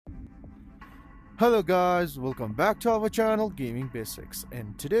Hello guys, welcome back to our channel Gaming Basics.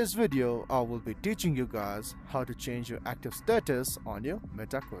 In today's video, I will be teaching you guys how to change your active status on your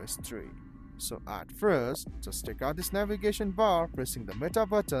Meta Quest 3. So at first, just take out this navigation bar pressing the Meta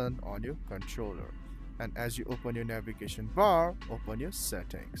button on your controller. And as you open your navigation bar, open your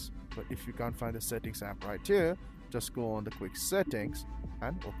settings. But if you can't find the settings app right here, just go on the quick settings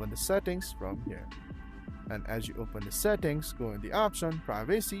and open the settings from here. And as you open the settings, go in the option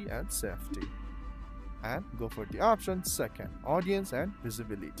privacy and safety. And go for the option second, audience and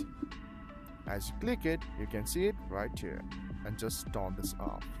visibility. As you click it, you can see it right here, and just turn this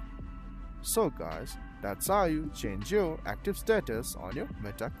off. So guys, that's how you change your active status on your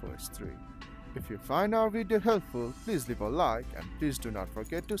Meta Quest 3. If you find our video helpful, please leave a like and please do not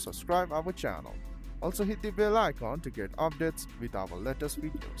forget to subscribe our channel. Also hit the bell icon to get updates with our latest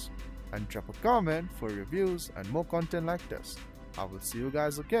videos. And drop a comment for reviews and more content like this. I will see you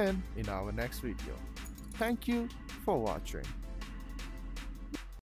guys again in our next video. Thank you for watching.